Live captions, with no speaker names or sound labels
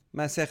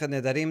Masechet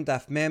Nedarim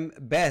Daf Mem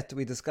Bet,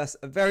 we discuss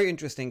a very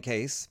interesting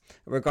case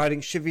regarding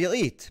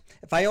Shivi'it.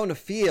 If I own a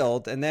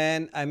field and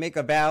then I make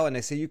a vow and I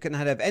say you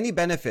cannot have any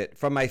benefit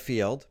from my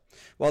field,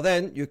 well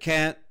then you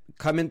can't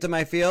come into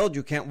my field,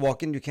 you can't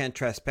walk in, you can't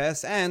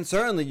trespass, and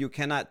certainly you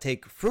cannot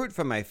take fruit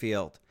from my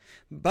field.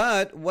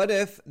 But what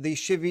if the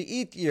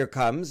Shivi'it year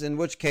comes, in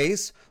which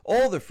case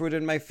all the fruit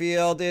in my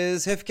field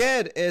is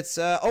hefked, it's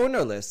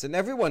ownerless, and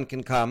everyone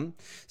can come.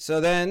 So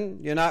then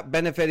you're not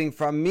benefiting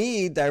from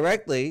me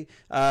directly.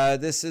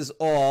 This is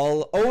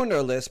all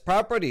ownerless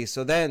property.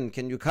 So then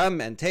can you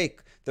come and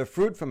take the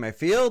fruit from my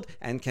field,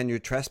 and can you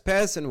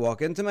trespass and walk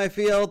into my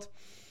field?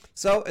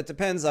 So it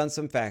depends on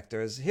some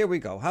factors. Here we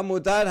go.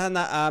 Hamudar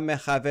hana'a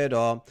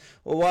mechavero.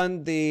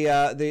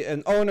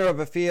 An owner of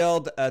a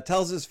field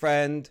tells his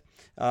friend,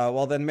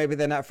 well then maybe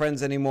they're not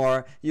friends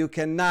anymore, you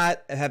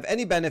cannot have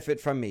any benefit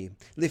from me.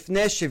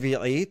 Lifnei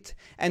Shivi'it,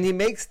 and he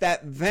makes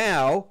that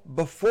vow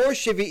before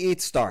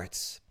Shivi'it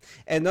starts.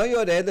 Eno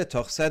yored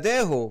letoch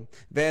sadehu,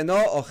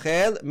 ve'eno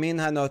ochel min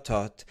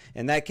hanotot.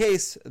 In that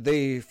case,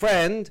 the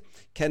friend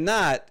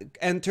cannot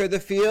enter the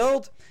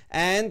field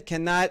and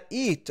cannot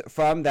eat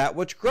from that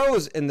which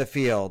grows in the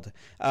field.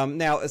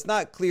 Now, it's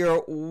not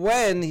clear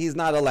when he's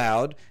not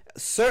allowed.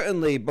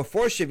 Certainly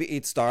before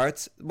Shivi'it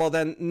starts, well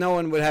then no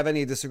one would have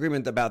any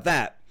disagreement about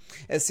that.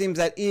 It seems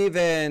that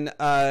even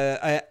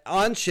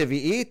on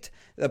Shivi'it,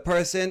 the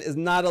person is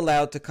not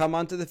allowed to come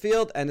onto the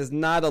field and is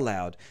not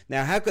allowed.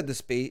 Now, how could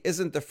this be?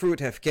 Isn't the fruit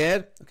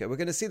hefker? Okay, we're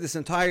going to see this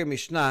entire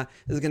Mishnah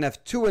is going to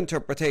have two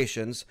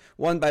interpretations,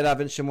 one by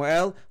Rav and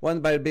Shemuel, one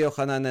by Rabbi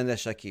Yochanan and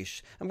Resh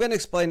Lakish. I'm going to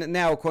explain it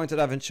now according to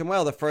Rav and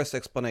Shemuel, the first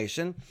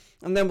explanation,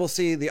 and then we'll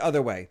see the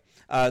other way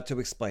to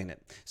explain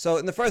it. So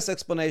in the first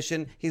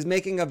explanation, he's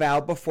making a vow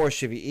before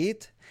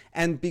Shivi'it,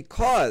 and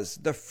because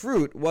the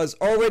fruit was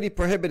already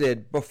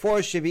prohibited before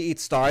Shivi'it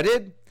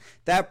started,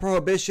 that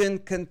prohibition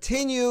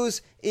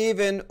continues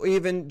even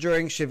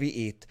during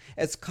Shivi'it.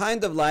 It's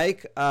kind of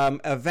like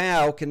a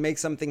vow can make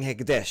something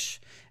hekdesh.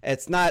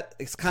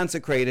 It's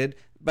consecrated,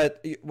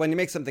 but when you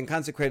make something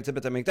consecrated to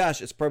Beit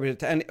HaMikdash, it's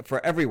prohibited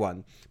for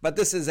everyone. But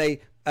this is a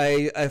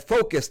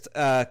focused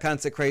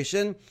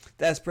consecration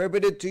that's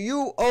prohibited to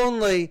you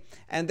only,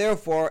 and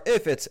therefore,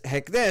 if it's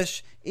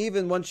hekdesh,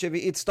 even when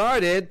Shivi'it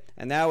started,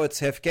 and now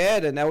it's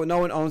hefked, and now no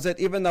one owns it,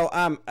 even though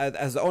I'm,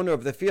 as the owner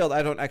of the field,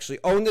 I don't actually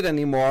own it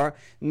anymore,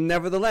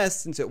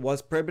 nevertheless, since it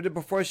was prohibited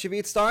before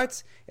Shivi'it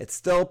starts, it's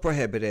still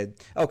prohibited.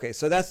 Okay,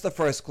 so that's the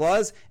first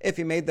clause. If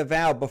you made the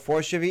vow before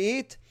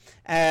Shivi'it,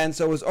 and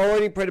so it was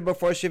already prohibited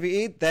before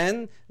Shivi'it,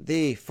 then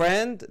the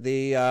friend,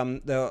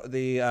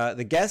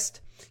 the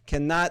guest,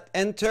 cannot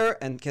enter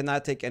and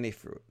cannot take any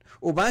fruit.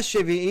 However,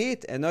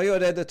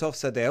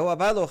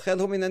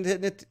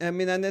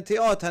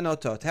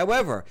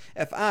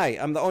 if I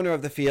am the owner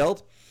of the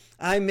field,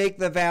 I make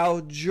the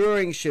vow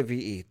during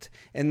Shivi'it.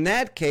 In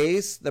that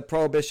case, the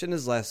prohibition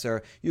is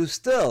lesser. You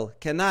still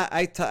cannot,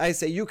 I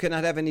say you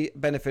cannot have any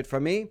benefit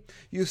from me.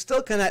 You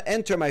still cannot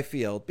enter my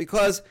field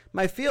because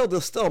my field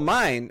is still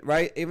mine,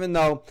 right? Even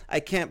though I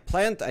can't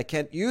plant, I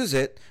can't use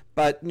it,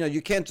 but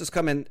you can't just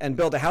come and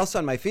build a house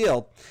on my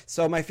field.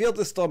 So my field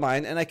is still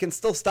mine, and I can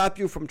still stop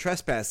you from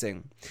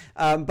trespassing.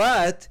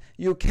 But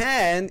you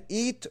can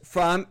eat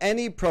from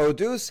any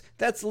produce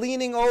that's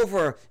leaning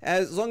over.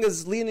 As long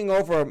as it's leaning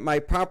over my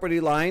property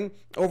line,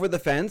 over the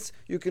fence,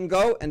 you can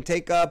go and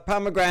take a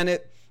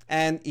pomegranate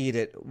and eat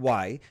it.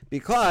 Why?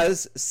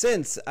 Because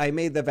since I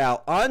made the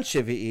vow on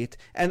Shivi'it,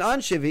 and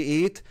on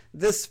Shivi'it,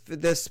 this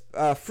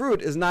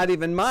fruit is not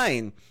even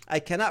mine. I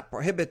cannot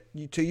prohibit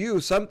to you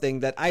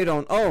something that I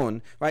don't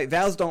own, right?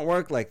 Vows don't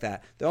work like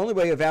that. The only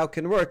way a vow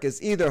can work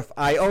is either if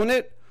I own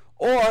it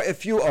or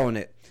if you own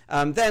it.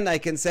 Then I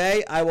can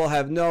say,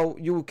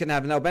 you can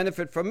have no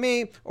benefit from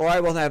me, or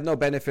I will have no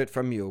benefit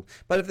from you.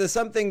 But if there's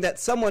something that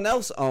someone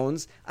else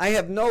owns, I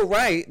have no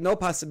right, no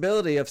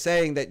possibility of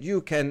saying that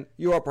you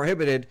are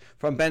prohibited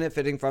from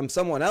benefiting from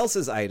someone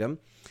else's item.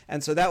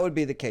 And so that would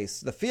be the case.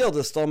 The field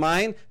is still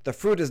mine. The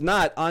fruit is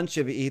not on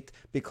Shivi'it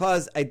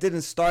because I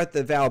didn't start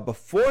the vow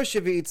before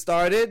Shivi'it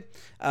started.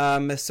 If I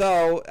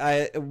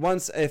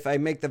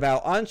make the vow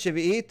on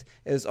Shivi'it, it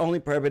is only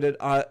prohibited.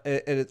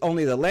 It is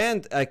only the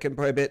land I can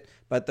prohibit,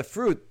 but the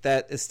fruit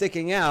that is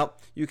sticking out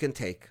you can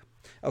take.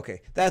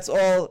 Okay, that's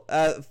all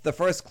the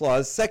first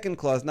clause. Second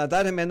clause,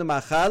 Nadar himenu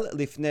machal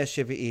lifnei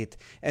Shivi'it.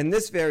 And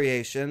this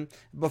variation,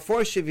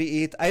 before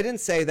Shivi'it, I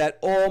didn't say that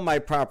all my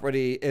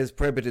property is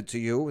prohibited to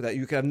you, that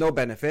you can have no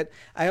benefit.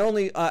 I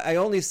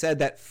only said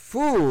that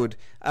food,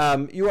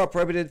 you are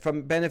prohibited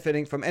from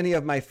benefiting from any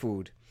of my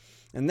food.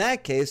 In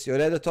that case, in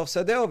that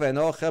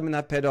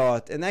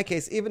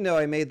case, even though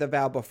I made the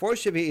vow before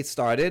Shivi'it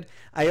started,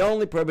 I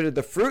only prohibited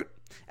the fruit,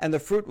 and the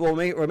fruit will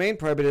remain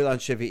prohibited on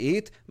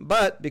Shivi'it,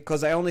 but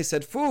because I only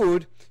said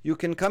food, you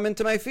can come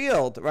into my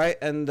field, right,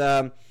 and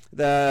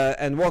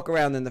walk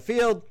around in the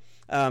field,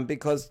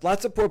 because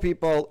lots of poor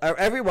people,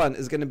 everyone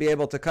is going to be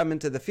able to come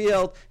into the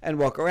field and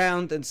walk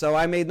around, and so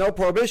I made no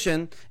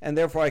prohibition, and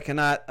therefore I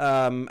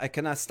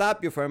cannot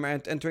stop you from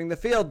entering the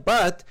field,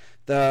 but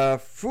the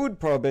food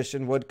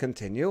prohibition would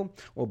continue.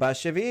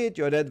 But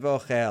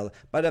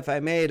if I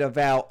made a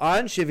vow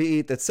on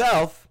Shavuot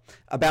itself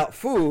about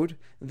food,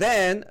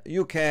 then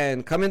you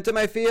can come into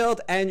my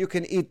field and you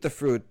can eat the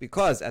fruit,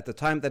 because at the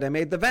time that I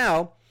made the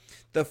vow,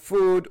 the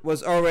fruit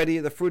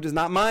is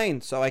not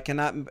mine, so I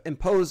cannot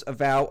impose a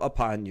vow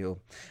upon you.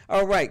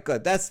 All right,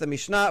 good. That's the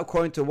Mishnah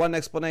according to one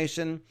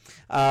explanation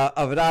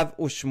of Rav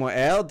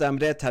Ushmuel,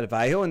 Damre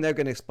Tarvayu, and they're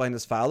going to explain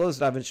as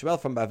follows. Rav and Shmuel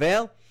from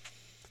Bavel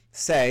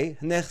say,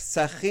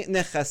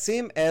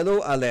 Nechasim elu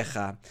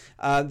alecha.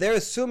 They're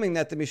assuming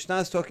that the Mishnah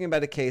is talking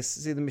about a case.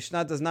 See, the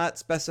Mishnah does not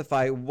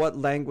specify what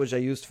language I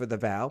used for the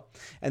vow.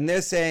 And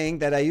they're saying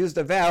that I used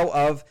a vow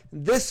of,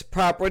 this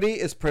property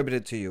is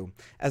prohibited to you.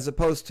 As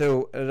opposed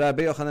to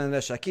Rabbi Yochanan and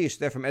Resh Lakish,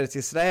 they're from Eretz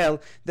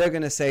Yisrael, they're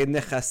going to say,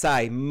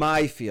 Nechasai,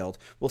 my field.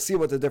 We'll see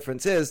what the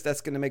difference is.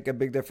 That's going to make a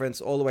big difference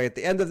all the way at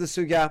the end of the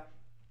sugya.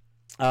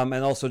 And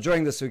also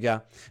during the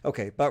sugya.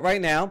 Okay, but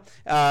right now,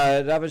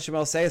 Rav and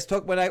Shmuel say,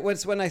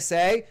 when I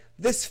say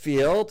this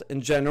field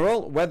in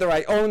general, whether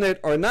I own it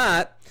or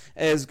not,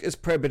 is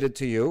prohibited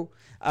to you.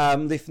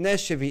 Lifnei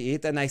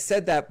Shavuot, and I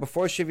said that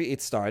before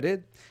Shavuot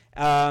started.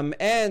 And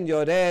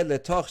yoreh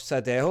letoch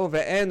sadehu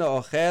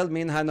ve'eno ochel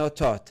min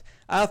hanotot.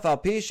 Af al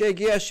pi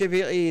shegia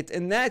Shavuot.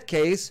 In that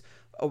case,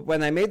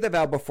 when I made the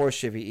vow before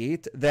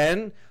Shavuot,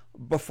 then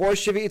before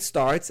Shavuot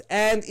starts,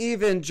 and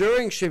even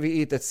during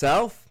Shavuot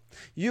itself,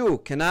 you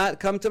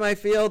cannot come to my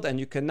field and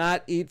you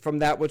cannot eat from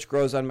that which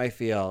grows on my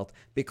field,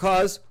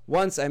 because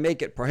once I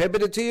make it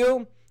prohibited to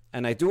you,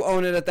 and I do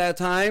own it at that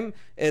time,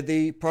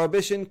 the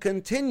prohibition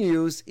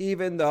continues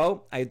even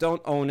though I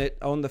don't own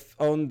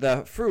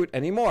the fruit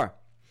anymore.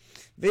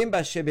 And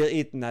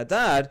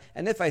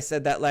if I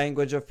said that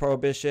language of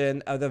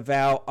prohibition of the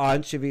vow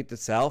on Shavuot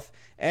itself,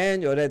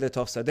 and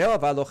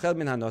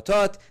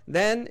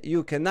then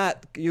you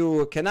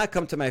cannot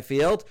come to my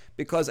field,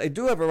 because I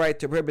do have a right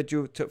to prohibit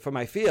you from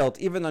my field.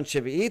 Even on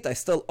Shavuot, I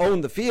still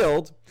own the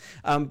field,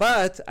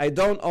 but I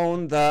don't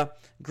own the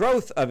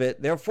growth of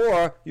it.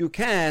 Therefore, you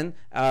can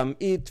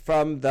eat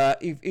from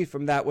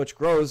that which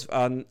grows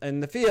in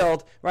the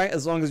field, right?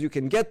 As long as you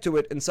can get to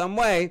it in some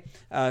way.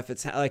 If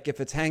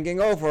it's hanging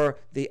over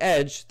the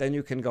edge, then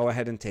you can go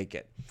ahead and take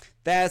it.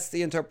 That's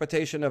the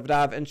interpretation of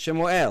Rav and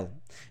Shemuel.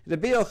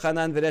 Rabbi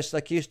Yochanan v'Resh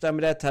Lakish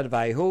Damre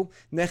Tarvaihu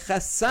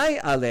nechasai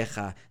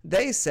alecha.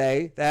 They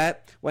say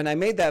that when I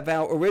made that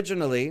vow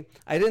originally,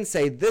 I didn't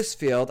say this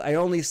field, I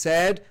only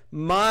said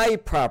my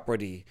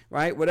property,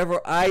 right?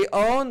 Whatever I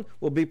own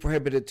will be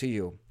prohibited to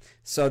you.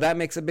 So that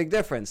makes a big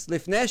difference.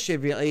 Lifnei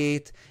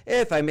Shavuot,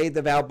 if I made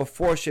the vow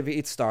before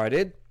Shavuot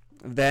started,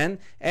 then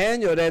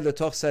and yored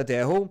letoch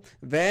sadehu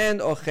ven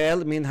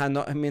ochel min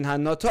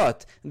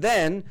hanotot.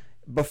 Then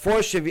before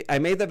Shavuot, I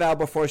made the vow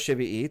before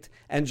Shavuot,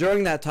 and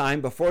during that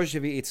time, before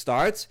Shavuot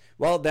starts,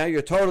 well, now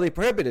you're totally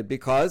prohibited,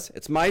 because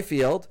it's my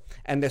field,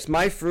 and it's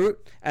my fruit,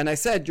 and I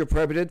said you're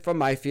prohibited from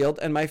my field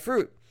and my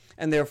fruit,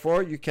 and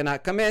therefore you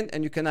cannot come in,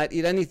 and you cannot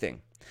eat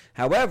anything.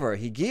 However,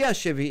 higia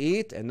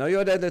Shavuot and no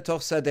yored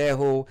letoch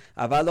sadehu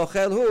aval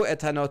ochelhu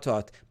et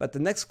hanotot. But the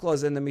next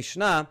clause in the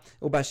Mishnah,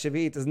 uba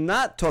Shavuot, is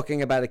not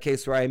talking about a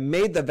case where I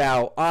made the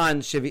vow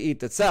on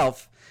Shavuot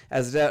itself,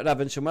 as Rav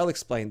and Shmuel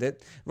explained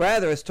it.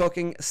 Rather, it's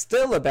talking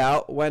still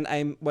about when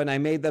I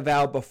made the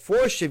vow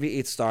before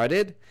Shavuot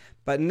started.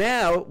 But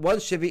now,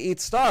 once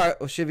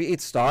Shavuot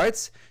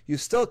starts, you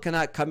still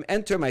cannot come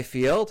enter my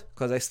field,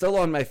 because I still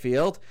own my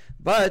field,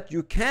 but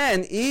you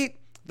can eat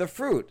the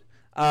fruit.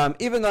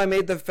 Even though I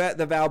made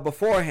the vow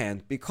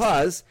beforehand,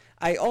 because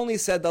I only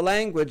said the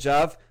language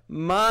of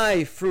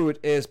my fruit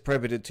is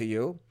prohibited to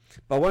you.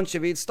 But once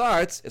Shavuot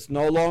starts, it's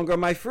no longer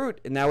my fruit,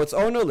 and now it's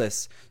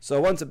ownerless. So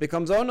once it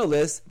becomes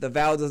ownerless, the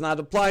vow does not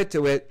apply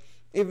to it.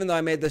 Even though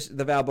I made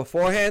the vow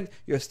beforehand,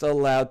 you're still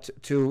allowed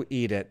to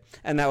eat it.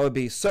 And that would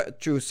be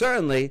true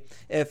certainly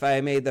if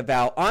I made the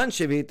vow on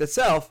Shavuot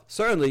itself.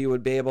 Certainly you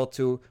would be able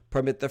to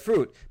permit the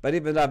fruit. But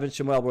even Rav and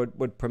Shmuel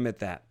would permit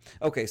that.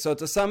 Okay, so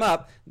to sum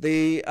up,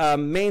 the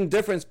main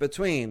difference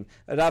between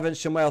Rav and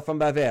Shmuel from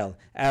Bavel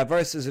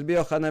versus Rabbi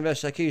Yochanan and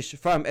Resh Lakish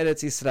from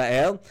Eretz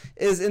Yisrael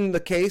is in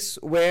the case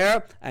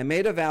where I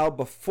made a vow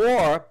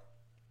before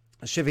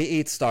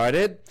Shavuot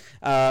started,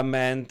 and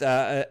then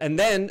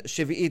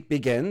Shavuot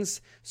begins.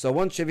 So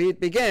once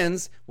Shavuot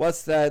begins,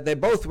 they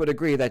both would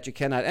agree that you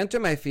cannot enter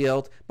my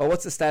field, but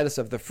what's the status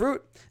of the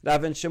fruit?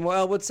 Rav and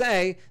Shemuel would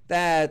say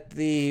that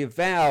the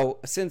vow,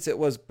 since it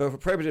was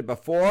prohibited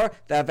before,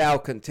 that vow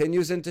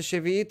continues into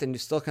Shavuot, and you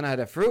still cannot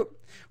have fruit.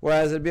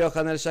 Whereas Rabbi Yochanan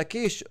and Resh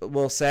Lakish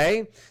will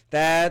say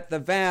that the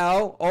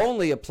vow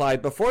only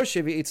applied before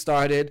Shavuot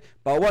started,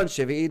 but once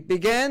Shavuot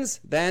begins,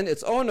 then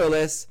it's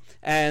ownerless,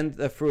 and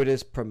the fruit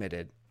is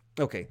permitted.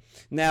 Okay.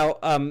 Now,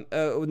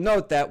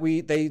 note that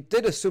they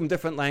did assume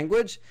different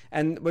language,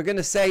 and we're going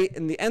to say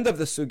in the end of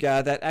the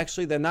sugya that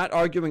actually they're not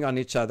arguing on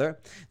each other.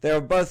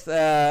 They're both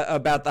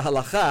about the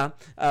halacha,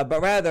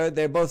 but rather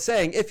they're both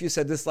saying if you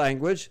said this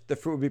language, the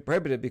fruit would be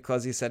prohibited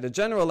because he said a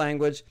general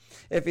language.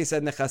 If he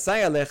said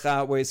nechasai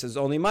alecha, where he says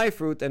only my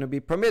fruit, then it would be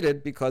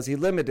permitted because he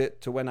limited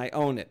it to when I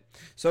own it.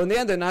 So in the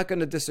end, they're not going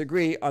to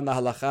disagree on the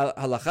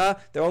halacha.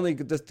 They're only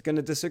going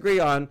to disagree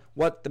on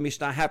what the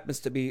Mishnah happens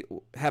to be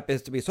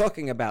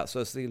talking about. So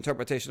it's the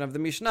interpretation of the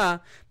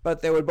Mishnah,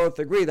 but they would both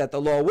agree that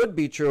the law would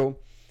be true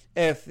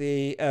if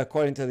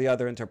according to the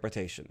other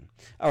interpretation.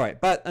 All right,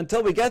 but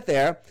until we get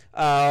there,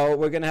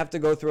 we're going to have to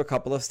go through a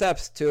couple of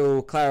steps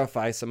to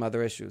clarify some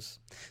other issues.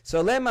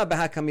 So lema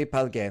b'hakami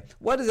palge.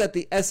 What is at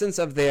the essence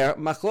of their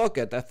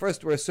machloket? At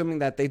first, we're assuming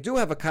that they do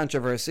have a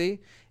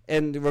controversy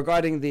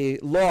regarding the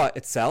law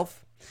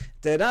itself.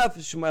 Rav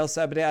Shmuel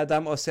Sabre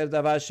Adam Oser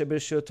Davar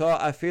Shebirshuto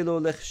Afilu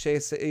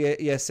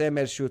Yesem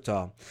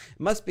Ershuto.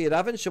 Must be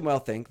Rav and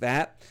Shmuel think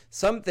that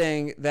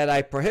something that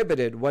I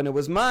prohibited when it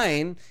was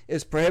mine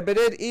is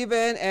prohibited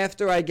even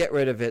after I get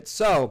rid of it.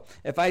 So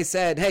if I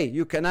said, hey,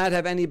 you cannot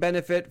have any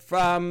benefit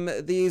from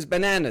these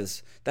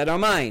bananas that are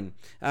mine,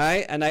 all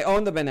right, and I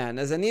own the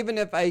bananas, and even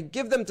if I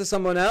give them to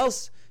someone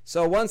else,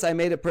 so once I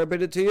made it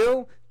prohibited to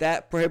you,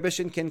 that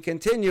prohibition can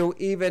continue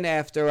even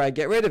after I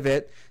get rid of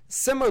it.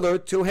 Similar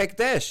to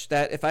hekdesh,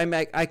 that if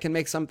I can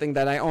make something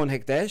that I own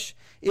hekdesh,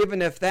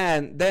 even if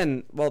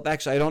then, well,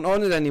 actually I don't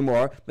own it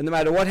anymore, but no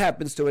matter what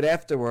happens to it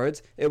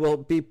afterwards, it will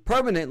be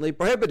permanently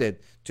prohibited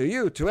to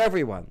you, to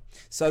everyone.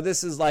 So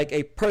this is like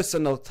a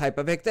personal type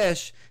of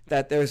hekdesh,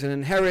 that there's an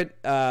inherent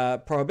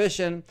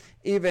prohibition.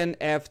 Even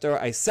after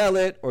I sell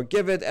it or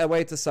give it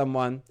away to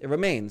someone, it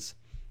remains.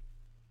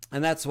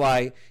 And that's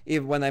why,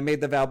 even when I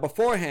made the vow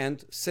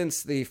beforehand,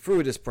 since the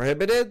fruit is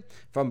prohibited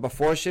from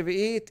before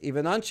Shvi'it,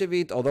 even on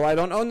Shvi'it, although I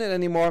don't own it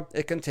anymore,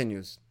 it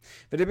continues.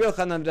 And Rabbi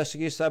Yochanan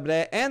Shakish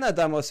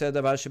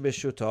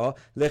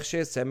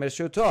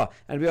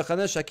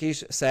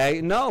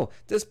say, no,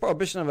 this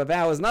prohibition of a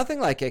vow is nothing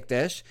like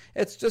Hekdesh.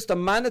 It's just a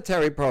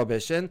monetary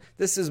prohibition.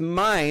 This is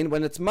mine.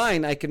 When it's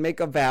mine, I can make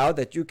a vow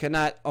that you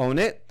cannot own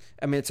it.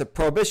 I mean, it's a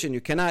prohibition.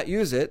 You cannot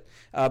use it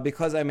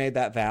because I made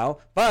that vow.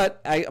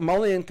 But I am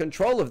only in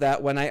control of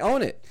that when I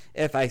own it.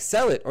 If I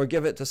sell it or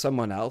give it to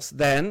someone else,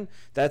 then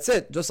that's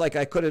it. Just like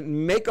I couldn't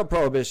make a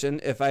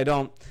prohibition if I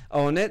don't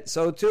own it,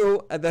 so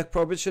too, the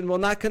prohibition will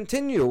not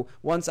continue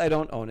once I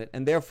don't own it.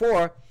 And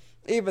therefore,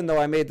 even though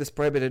I made this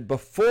prohibited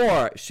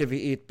before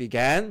Shvi'it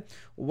began,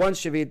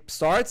 once Shvi'it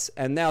starts,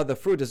 and now the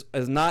fruit is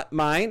not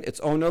mine, it's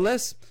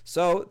ownerless,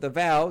 so the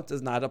vow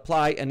does not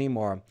apply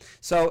anymore.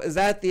 So is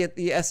that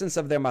the essence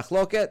of their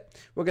machloket?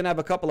 We're going to have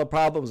a couple of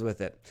problems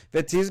with it.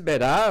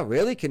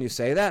 Really? Can you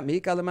say that?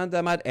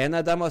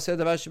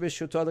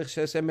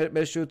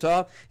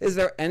 Is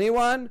there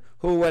anyone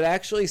who would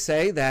actually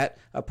say that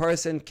a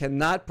person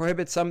cannot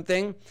prohibit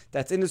something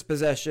that's in his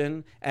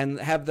possession and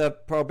have the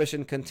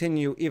prohibition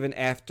continue even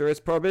after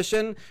its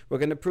prohibition? We're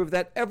going to prove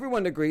that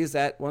everyone agrees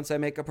that once I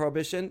make a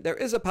prohibition, there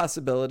is a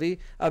possibility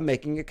of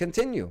making it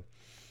continue.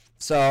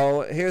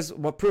 So here's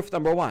proof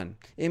number one.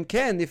 If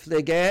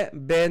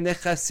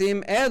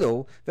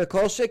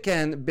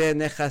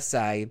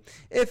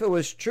it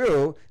was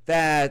true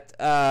that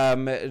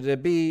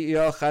Rabbi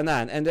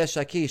Yochanan and Resh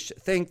Lakish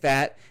think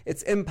that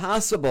it's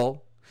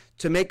impossible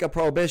to make a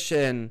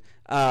prohibition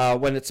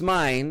when it's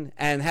mine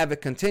and have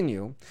it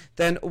continue,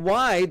 then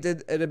why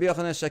did Rabbi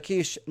Yochanan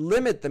Shakish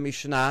limit the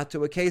Mishnah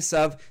to a case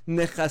of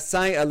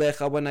nechasai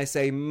alecha when I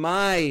say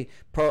my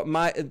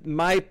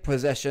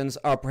possessions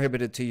are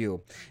prohibited to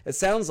you? It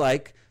sounds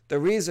like the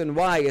reason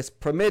why it's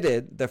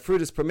permitted, the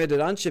fruit is permitted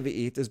on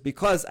Shvi'it, is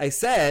because I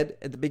said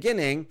at the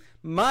beginning,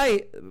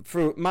 my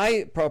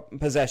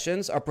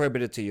possessions are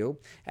prohibited to you,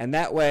 and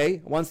that way,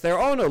 once they're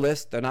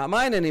ownerless, they're not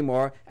mine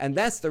anymore, and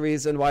that's the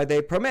reason why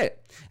they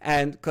permit.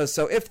 And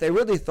so if they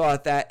really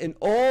thought that in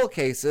all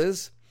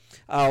cases,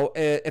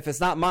 if it's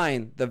not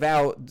mine, the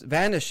vow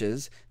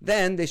vanishes,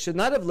 then they should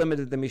not have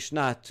limited the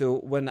Mishnah to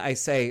when I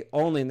say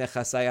only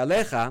nechasai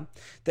alecha.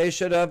 They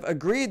should have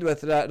agreed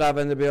with Rav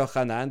and Rabbi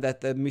Yochanan that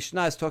the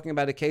Mishnah is talking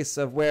about a case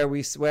of where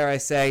I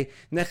say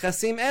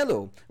nechasim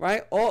elu,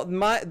 right?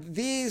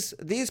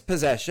 These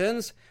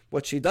possessions,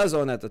 which he does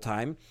own at the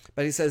time,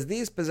 but he says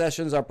these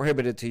possessions are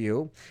prohibited to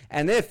you.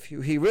 And if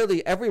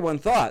everyone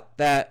thought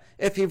that,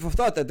 if he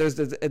thought that there's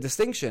a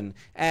distinction,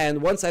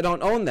 and once I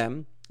don't own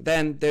them,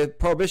 then the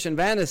prohibition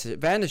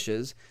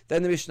vanishes,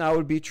 then the Mishnah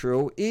would be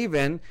true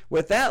even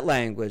with that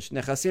language.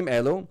 Nechasim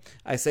elu,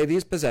 I say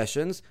these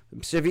possessions,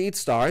 Shvi'it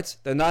starts,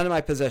 they're not in my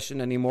possession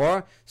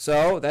anymore,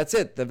 so that's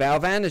it, the vow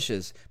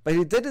vanishes. But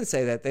he didn't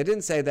say that. They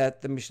didn't say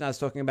that the Mishnah is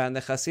talking about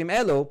nechasim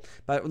elu,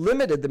 but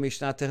limited the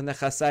Mishnah to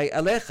nechasai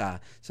alecha.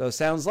 So it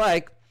sounds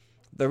like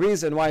the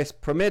reason why it's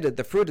permitted,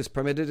 the fruit is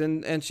permitted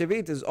in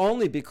Shvi'it, is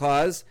only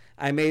because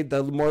I made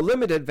the more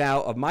limited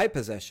vow of my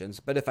possessions.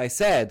 But if I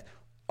said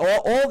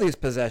all these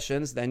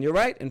possessions, then you're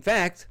right. In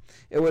fact,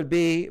 it would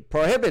be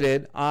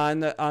prohibited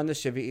on the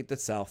Shvi'it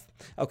itself.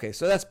 Okay,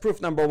 so that's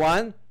proof number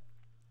one.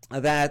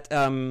 that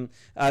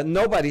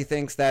nobody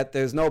thinks that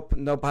there's no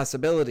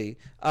possibility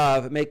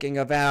of making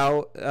a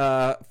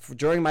vow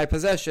during my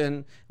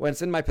possession, when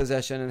it's in my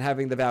possession, and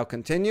having the vow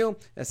continue.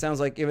 It sounds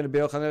like even Rabbi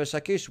Yochanan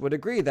Shakish would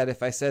agree that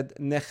if I said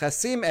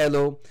nechasim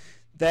elu,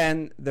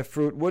 then the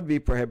fruit would be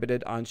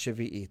prohibited on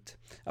Shvi'it.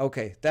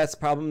 Okay, that's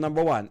problem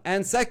number one.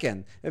 And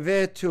second,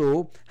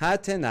 ve'tu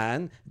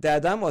hatenan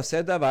de'adam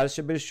oseh davar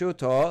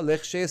shebirshuto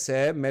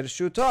lichsheseh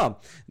mershuto.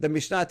 The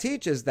Mishnah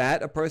teaches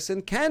that a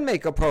person can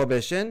make a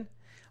prohibition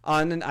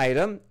on an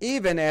item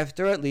even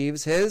after it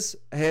leaves his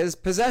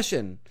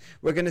possession.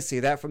 We're going to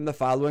see that from the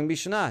following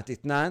Mishnah.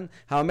 Titnan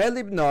ha'omer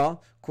libno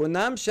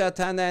kunam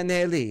she'atana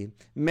neheli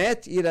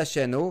met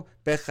yirashenu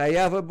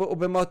bechayav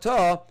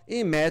ubemoto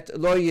imet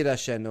lo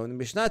yirashenu. The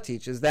Mishnah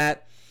teaches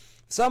that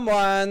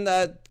someone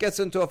gets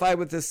into a fight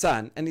with his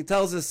son, and he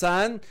tells his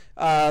son,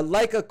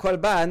 like a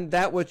korban,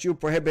 that which you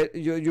prohibit,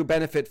 you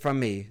benefit from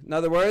me. In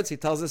other words, he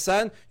tells his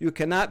son, you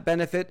cannot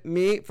benefit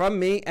from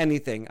me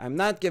anything. I'm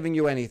not giving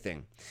you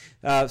anything.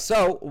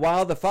 So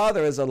while the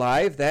father is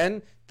alive,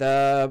 then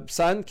the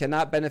son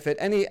cannot benefit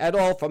any at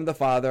all from the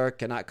father,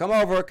 cannot come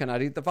over,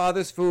 cannot eat the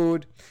father's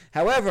food.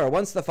 However,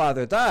 once the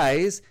father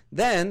dies,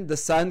 then the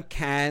son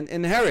can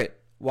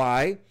inherit.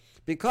 Why?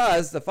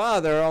 Because the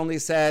father only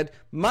said,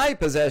 my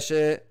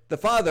possession, the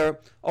father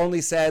only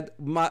said,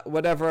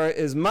 whatever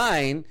is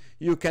mine,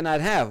 you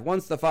cannot have.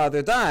 Once the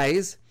father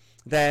dies,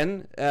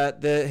 then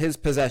his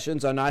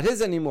possessions are not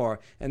his anymore.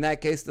 In that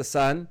case, the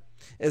son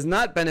is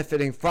not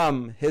benefiting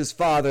from his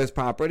father's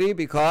property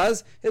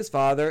because his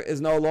father is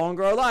no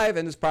longer alive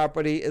and his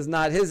property is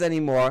not his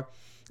anymore,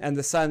 and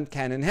the son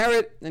can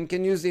inherit and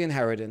can use the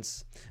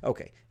inheritance.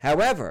 Okay.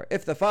 However,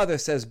 if the father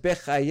says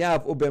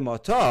bechayav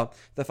ubemoto,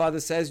 the father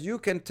says you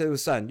can to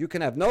his son, you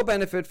can have no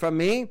benefit from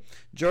me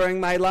during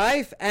my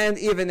life and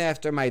even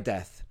after my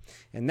death.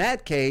 In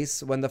that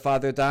case, when the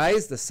father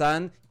dies, the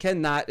son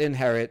cannot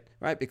inherit,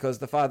 right? Because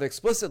the father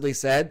explicitly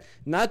said,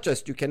 not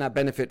just you cannot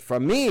benefit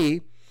from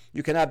me,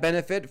 you cannot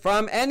benefit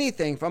from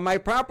anything, from my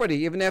property,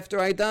 even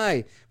after I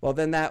die. Well,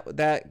 then that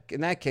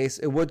in that case,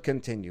 it would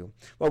continue.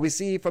 What we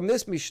see from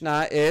this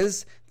Mishnah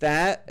is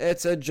that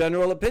it's a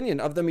general opinion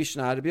of the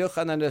Mishnah. Rabbi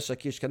Yochanan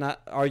Shakish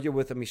cannot argue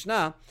with the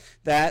Mishnah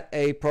that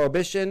a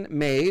prohibition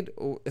made,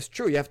 it's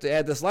true, you have to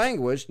add this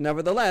language,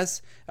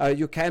 nevertheless,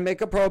 you can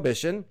make a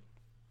prohibition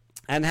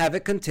and have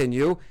it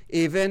continue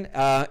even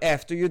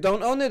after you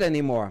don't own it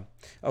anymore.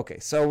 Okay,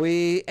 so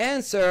we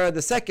answer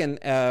the second.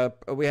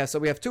 We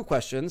have two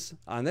questions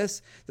on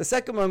this. The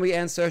second one we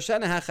answer. Now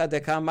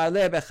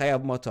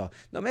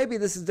maybe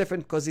this is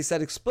different because he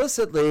said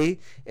explicitly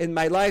in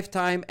my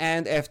lifetime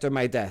and after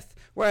my death.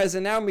 Whereas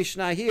in our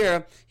Mishnah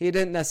here, he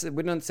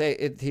didn't say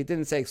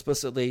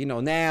explicitly,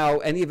 now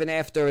and even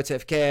after it's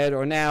hefked,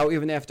 or now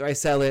even after I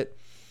sell it.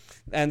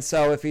 And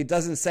so if he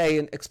doesn't say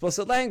in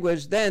explicit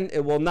language, then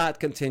it will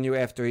not continue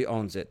after he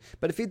owns it.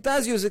 But if he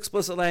does use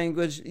explicit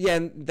language,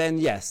 then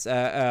yes,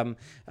 Rabbi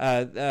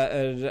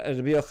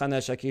Yochanan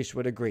Shakish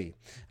would agree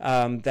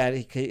that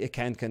it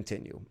can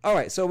continue. All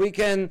right, so we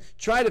can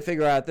try to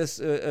figure out this,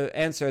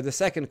 answer the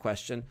second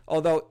question,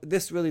 although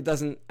this really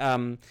doesn't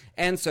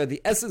answer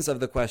the essence of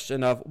the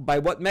question of by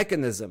what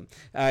mechanism.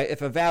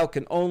 If a vow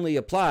can only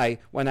apply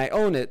when I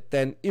own it,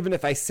 then even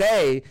if I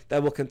say that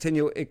it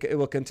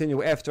will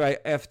continue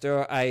after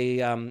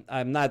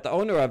I'm not the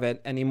owner of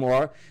it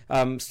anymore,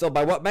 still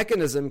by what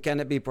mechanism can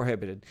it be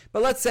prohibited?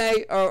 But let's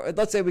say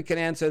we can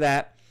answer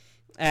that,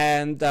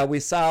 and we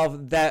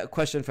solve that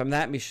question from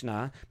that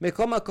Mishnah.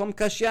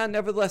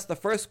 Nevertheless, the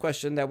first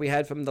question that we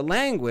had from the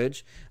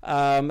language,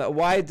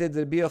 why did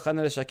the Rabbi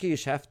Yochanan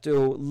Shakish have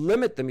to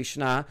limit the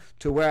Mishnah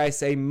to where I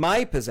say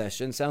my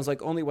possession? Sounds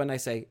like only when I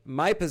say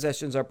my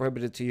possessions are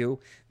prohibited to you,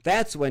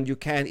 that's when you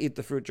can eat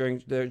the fruit during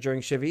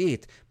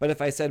Shvi'it. But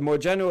if I said more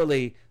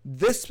generally,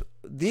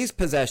 these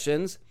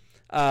possessions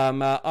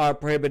are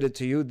prohibited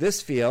to you,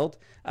 this field,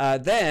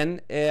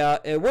 then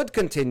it would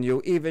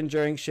continue even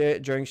during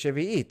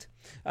Shvi'it.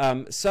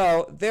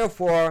 So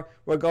therefore,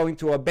 we're going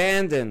to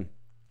abandon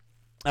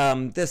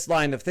this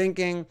line of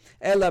thinking.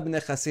 In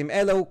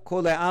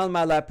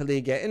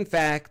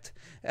fact,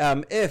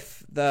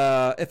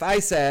 if I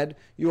said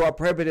you are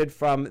prohibited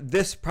from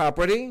this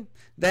property,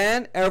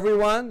 then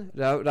everyone,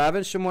 Rav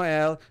and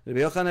Shemuel, Rabbi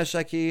Yochanan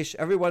Shakish,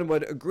 everyone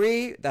would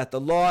agree that the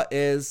law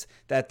is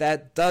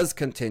that does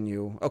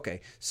continue.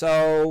 Okay,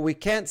 so we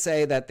can't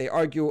say that they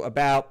argue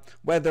about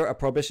whether a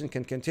prohibition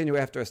can continue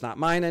after it's not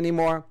mine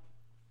anymore.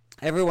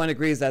 Everyone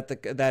agrees that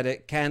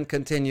it can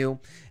continue,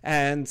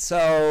 and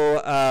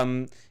so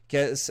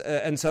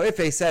if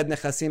they said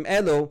nechasim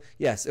elu,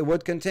 yes, it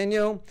would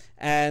continue,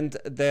 and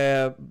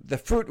the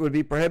fruit would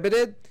be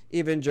prohibited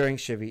even during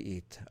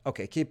Shvi'it.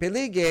 Okay, ki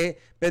pelige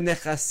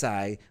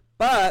benechasai.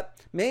 But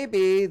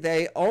maybe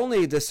they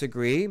only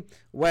disagree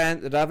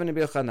when Rav and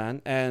Rabbi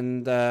Yochanan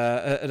and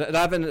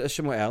Rav and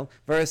Shemuel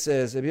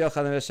versus Rabbi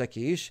Yochanan and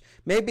Shakish.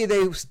 Maybe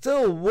they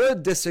still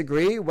would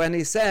disagree when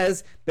he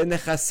says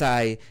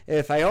benechasai.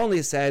 If I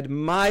only said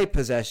my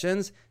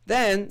possessions,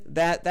 then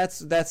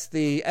that's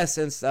the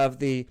essence of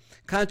the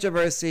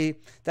controversy.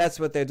 That's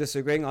what they're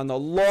disagreeing on. The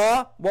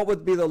law, what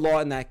would be the law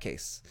in that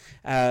case?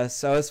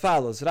 So as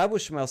follows: Rav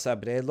Shmuel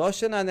Sabre, lo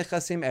shena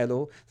nechasim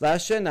elu, la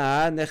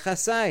shena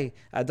nechasai,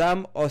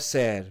 Adam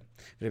oser.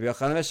 Rabbi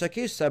Yochanan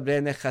Shakish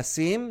Sabre,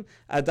 nechasim,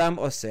 Adam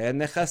oser,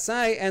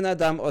 nechasai, and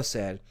Adam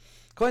oser.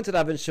 According to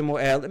Rav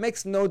Shmuel, it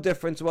makes no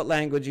difference what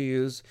language you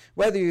use,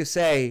 whether you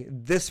say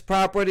this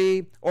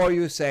property or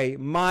you say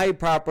my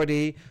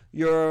property.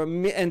 Your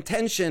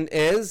intention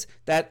is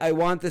that I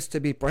want this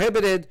to be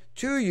prohibited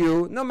to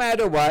you, no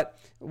matter what,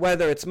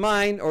 whether it's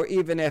mine or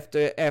even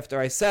after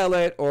I sell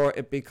it or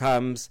it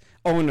becomes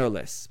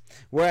ownerless.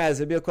 Whereas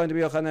according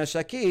to Yochanan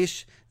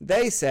Shakish,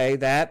 they say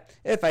that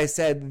if I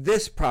said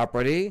this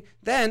property,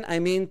 then I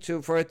mean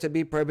for it to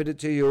be prohibited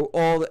to you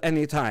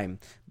any time.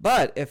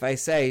 But if I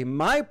say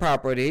my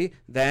property,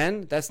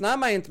 then that's not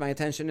my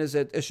intention. Is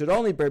it should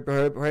only be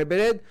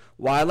prohibited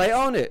while I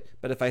own it.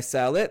 But if I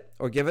sell it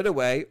or give it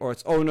away or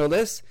it's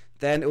ownerless,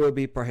 then it will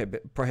be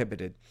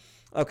prohibited.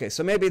 Okay,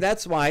 so maybe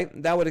that's why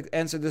that would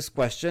answer this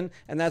question,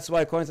 and that's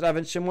why according to Rav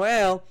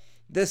Shmuel,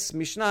 this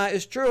Mishnah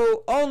is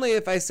true only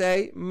if I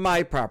say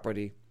my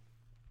property.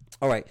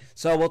 All right,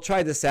 so we'll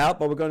try this out,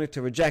 but we're going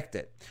to reject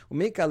it.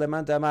 This time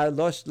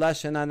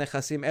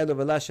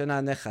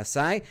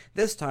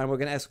we're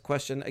going to ask a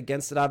question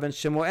against Rav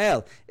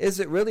Shmuel. Is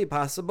it really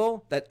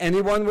possible that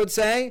anyone would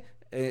say,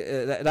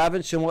 Rav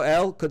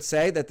Shmuel could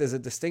say that there's a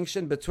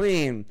distinction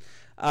between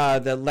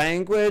the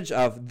language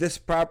of this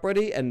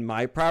property and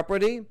my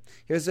property?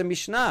 Here's a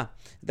Mishnah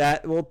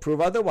that will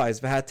prove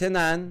otherwise.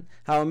 V'hatenan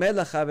ha'omer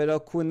lechavero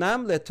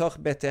kunam letoch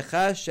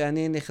betecha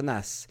she'ani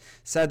nichnas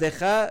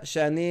sadecha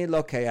she'ani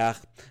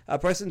lokeach. A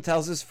person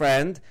tells his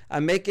friend,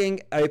 I'm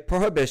making a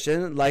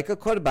prohibition like a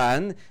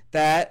korban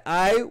that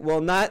I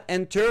will not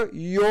enter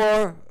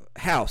your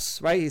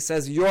house, right? He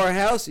says your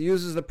house, he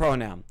uses the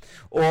pronoun.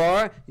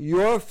 Or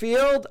your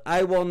field,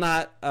 I will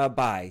not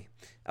buy.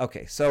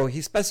 Okay, so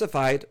he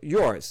specified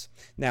yours.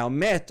 Now,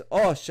 met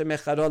o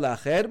shemecharo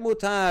lacher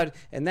mutar.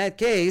 In that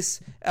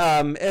case,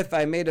 if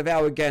I made a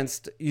vow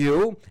against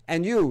you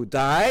and you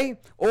die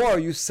or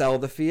you sell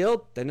the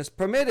field, then it's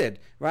permitted,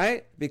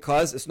 right?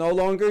 Because it's no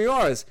longer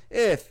yours.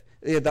 If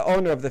the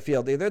owner of the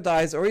field either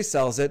dies or he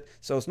sells it,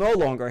 so it's no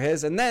longer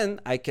his, and then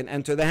I can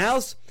enter the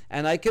house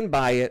and I can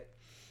buy it.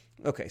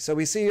 Okay, so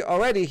we see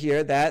already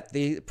here that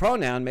the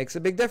pronoun makes a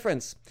big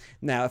difference.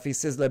 Now, if he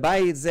says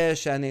lebayit zeh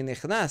shani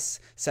nichnas,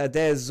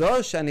 sadeh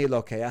zo shani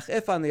lokeach.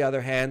 If, on the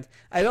other hand,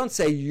 I don't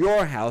say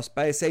your house,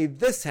 but I say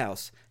this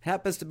house,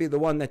 happens to be the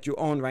one that you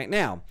own right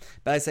now.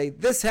 But I say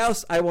this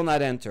house I will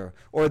not enter,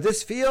 or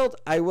this field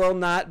I will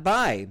not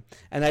buy,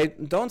 and I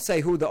don't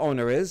say who the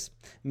owner is.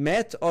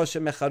 Met o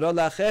shemecharo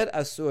lacher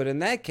asur. In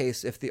that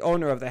case, if the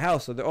owner of the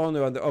house or the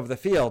owner of the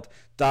field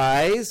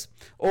dies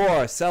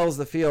or sells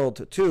the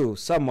field to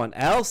someone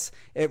else,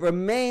 it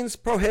remains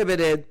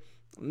prohibited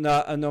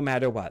no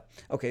matter what.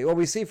 Okay, what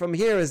we see from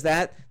here is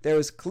that there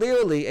is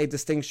clearly a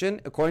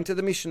distinction, according to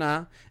the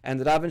Mishnah, and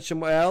the Rav and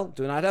Shmuel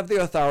do not have the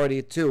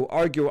authority to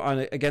argue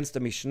against the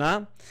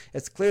Mishnah.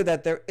 It's clear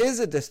that there is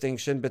a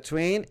distinction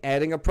between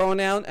adding a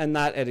pronoun and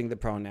not adding the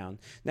pronoun.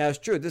 Now, it's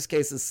true, this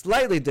case is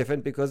slightly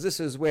different because this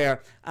is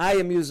where I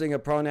am using a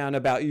pronoun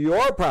about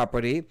your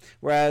property,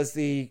 whereas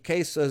the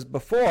cases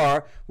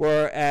before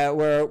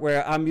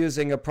where I'm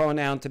using a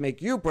pronoun to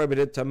make you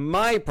prohibited to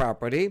my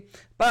property.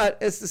 But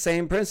it's the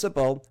same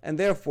principle, and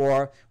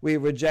therefore we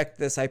reject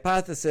this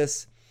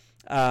hypothesis.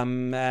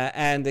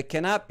 And it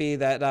cannot be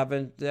that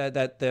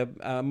the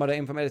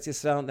Moraim from Eretz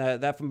Yisrael,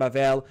 that from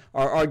Bavel,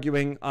 are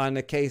arguing on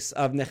a case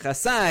of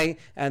nechasai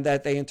and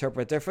that they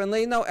interpret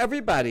differently. No,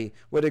 everybody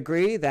would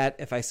agree that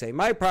if I say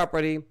my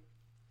property,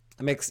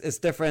 it's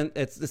different.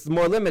 It's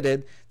more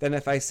limited than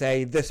if I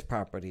say this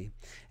property.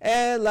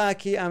 So the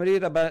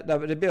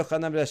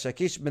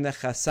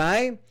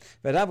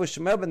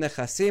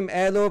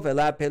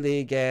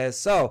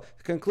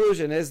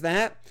conclusion is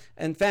that,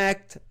 in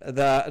fact,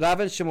 the Rav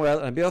and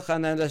Shmuel and Rabbi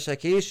Yochanan and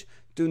Shakish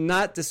do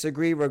not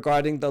disagree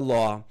regarding the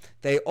law.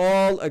 They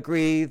all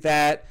agree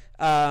that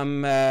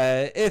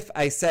if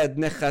I said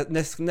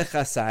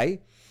nechasai,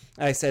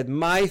 I said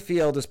my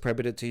field is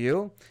prohibited to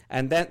you,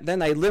 and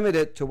then I limit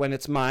it to when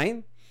it's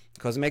mine,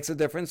 because it makes a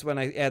difference when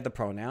I add the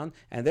pronoun,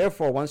 and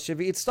therefore once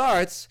Shavuot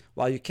starts,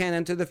 while you can't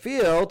enter the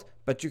field,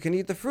 but you can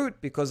eat the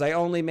fruit, because I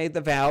only made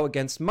the vow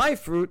against my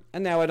fruit,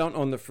 and now I don't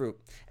own the fruit.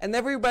 And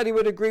everybody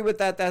would agree with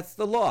that, that's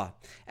the law.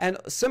 And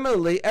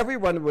similarly,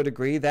 everyone would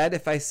agree that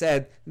if I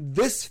said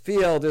this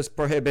field is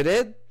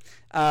prohibited,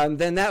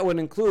 then that would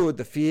include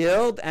the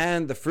field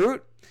and the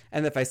fruit.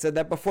 And if I said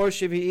that before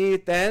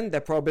Shavuot, then the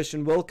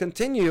prohibition will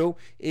continue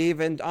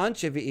even on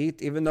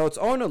Shavuot, even though it's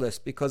ownerless,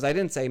 because I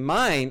didn't say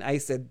mine, I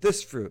said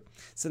this fruit.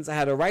 Since I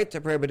had a right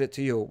to prohibit it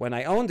to you when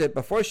I owned it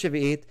before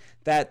Shavuot,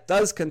 that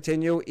does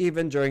continue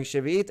even during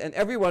Shavuot, and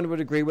everyone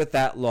would agree with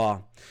that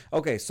law.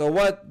 Okay, so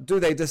what do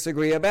they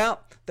disagree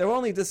about? They're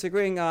only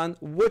disagreeing on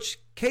which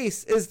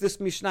case is this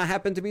Mishnah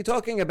happen to be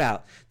talking about?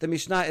 The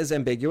Mishnah is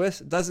ambiguous,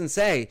 doesn't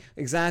say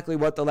exactly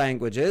what the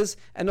language is,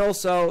 and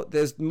also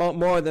there's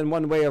more than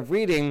one way of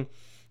reading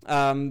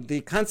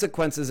the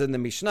consequences in the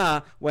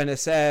Mishnah when it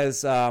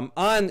says on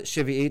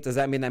Shvi'it. Does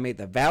that mean I made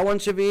the vow on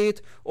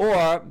Shvi'it?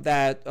 Or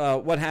that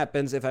what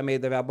happens if I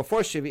made the vow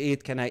before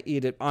Shvi'it? Can I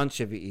eat it on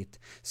Shvi'it?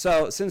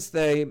 So since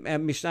the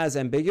Mishnah is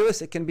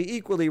ambiguous, it can be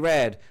equally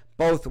read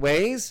both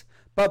ways,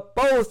 but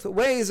both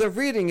ways of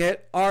reading it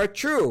are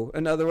true.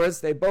 In other words,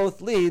 they both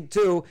lead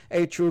to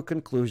a true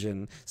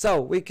conclusion.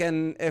 So we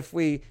can, if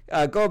we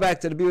go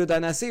back to the Rabbi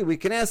Yehuda Nasi, we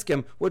can ask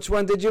him, which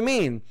one did you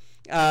mean?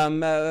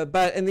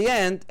 But in the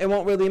end, it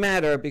won't really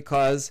matter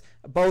because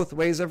both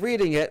ways of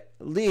reading it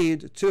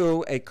lead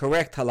to a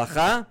correct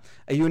halacha,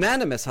 a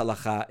unanimous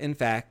halacha, in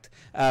fact.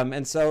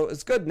 And so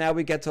it's good. Now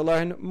we get to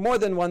learn more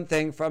than one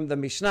thing from the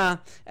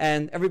Mishnah,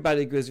 and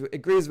everybody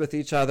agrees with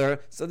each other.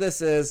 So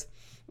this is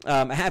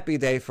a happy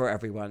day for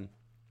everyone.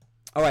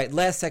 All right,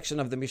 last section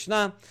of the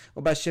Mishnah.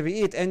 On the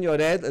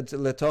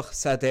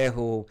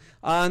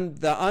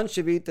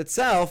Shvi'it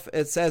itself,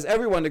 it says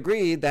everyone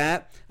agreed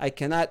that I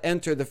cannot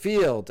enter the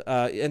field,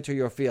 enter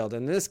your field.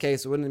 And in this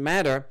case, it wouldn't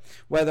matter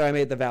whether I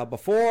made the vow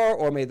before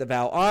or made the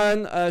vow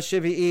on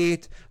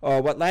Shvi'it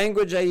or what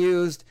language I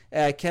used.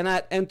 I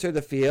cannot enter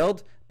the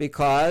field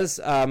because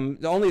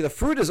only the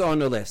fruit is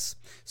ownerless.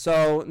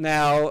 So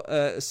now,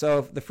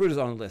 so the fruit is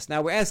ownerless.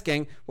 Now we're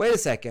asking, wait a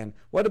second,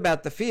 what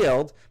about the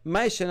field?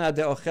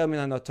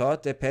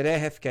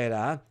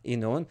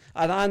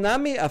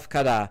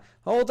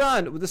 Hold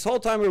on, this whole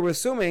time we were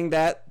assuming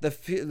that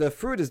the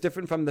fruit is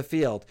different from the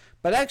field.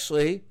 But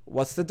actually,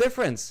 what's the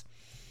difference?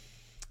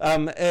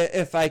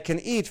 If I can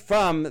eat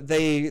from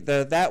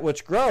that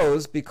which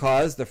grows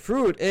because the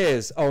fruit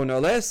is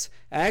ownerless,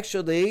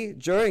 actually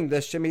during the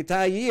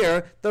Shemitah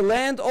year, the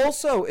land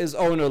also is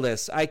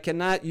ownerless. I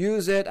cannot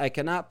use it, I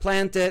cannot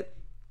plant it,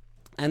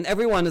 and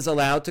everyone is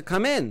allowed to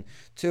come in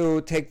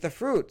to take the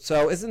fruit.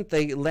 So isn't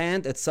the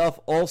land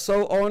itself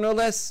also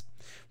ownerless?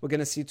 We're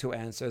going to see two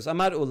answers.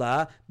 Amar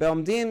Ula,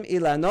 be'omdim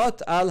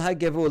ilanot al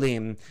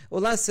hagevulim.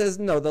 Ula says,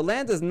 no, the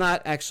land is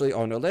not actually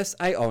ownerless.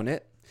 I own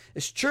it.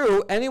 It's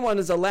true, anyone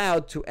is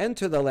allowed to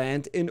enter the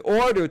land in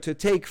order to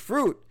take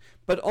fruit,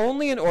 but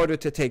only in order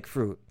to take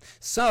fruit.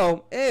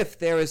 So, if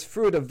there is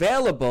fruit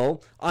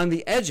available on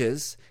the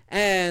edges,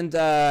 and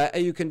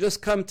you can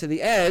just come to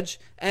the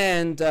edge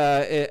and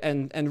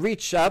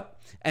reach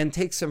up and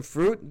take some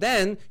fruit,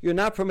 then you're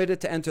not permitted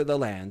to enter the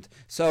land.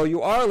 So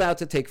you are allowed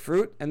to take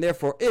fruit, and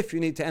therefore, if you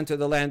need to enter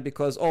the land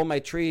because all my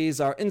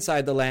trees are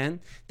inside the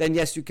land, then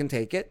yes, you can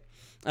take it.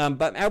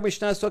 But our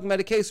Mishnah is talking about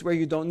a case where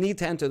you don't need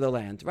to enter the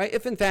land, right?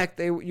 If in fact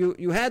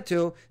you had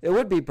to, it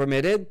would be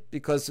permitted,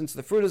 because since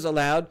the fruit is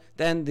allowed,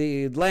 then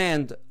the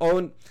land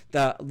own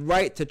the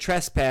right to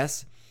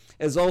trespass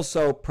is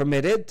also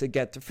permitted to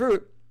get to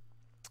fruit.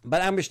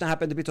 But our Mishnah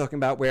happened to be talking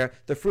about where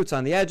the fruit's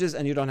on the edges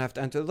and you don't have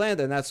to enter the land,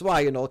 and that's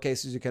why in all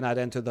cases you cannot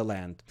enter the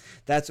land.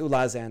 That's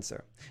Ula's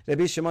answer.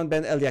 Rabbi Shimon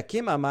ben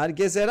Eliakim Amar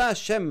Gezerah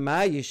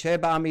Shema Yisheh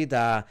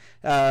Ba'amida.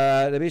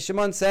 Rabbi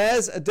Shimon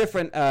says a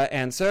different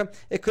answer.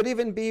 It could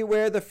even be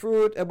where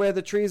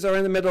the trees are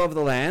in the middle of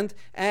the land,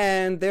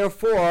 and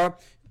therefore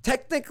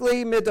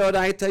technically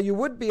midoraita you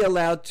would be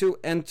allowed to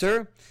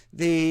enter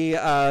the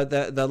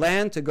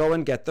land to go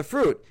and get the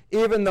fruit,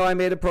 even though I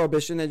made a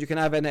prohibition that you can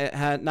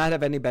not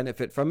have any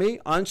benefit from me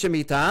on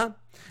Shemitah.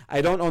 I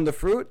don't own the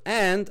fruit,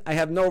 and I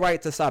have no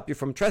right to stop you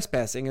from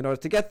trespassing in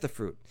order to get the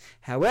fruit.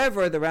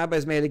 However, the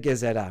rabbis made a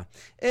gezerah.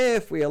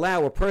 If we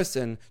allow a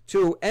person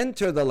to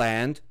enter the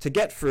land to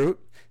get fruit,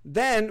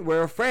 then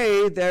we're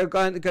afraid they're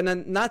going to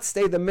not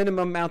stay the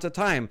minimum amount of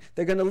time.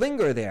 They're going to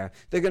linger there.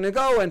 They're going to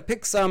go and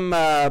pick some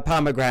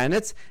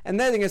pomegranates, and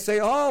then they're going to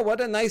say, oh,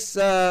 what a nice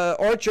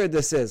orchard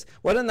this is.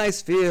 What a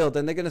nice field.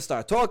 And they're going to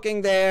start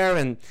talking there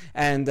and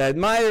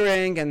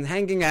admiring and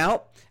hanging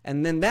out.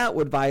 And then that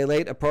would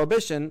violate a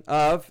prohibition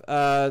of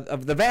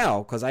the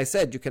vow, because I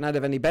said you cannot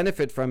have any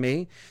benefit from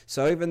me.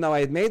 So even though I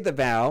had made the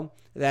vow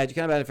that you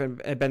cannot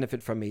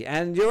benefit from me,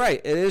 and you're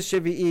right, it is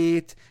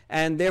Shvi'it,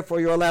 and therefore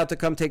you're allowed to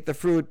come take the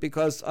fruit,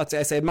 because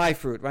I said my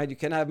fruit, right? You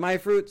cannot have my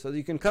fruit, so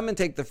you can come and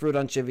take the fruit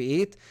on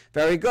Shvi'it.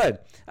 Very good,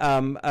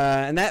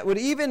 and that would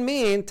even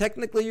mean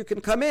technically you can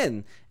come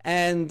in,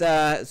 and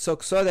so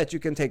that you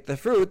can take the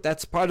fruit.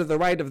 That's part of the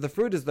right of the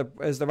fruit is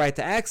the right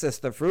to access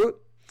the fruit.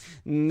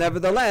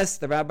 Nevertheless,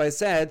 the rabbi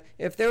said,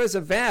 if there is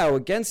a vow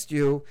against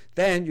you,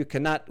 then you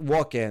cannot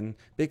walk in,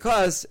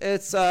 because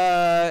it's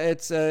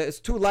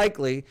too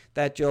likely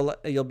that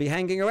you'll be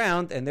hanging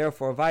around and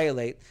therefore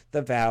violate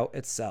the vow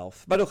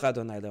itself. Baruch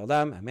Adonai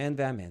Le'olam, Amen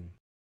ve'amen.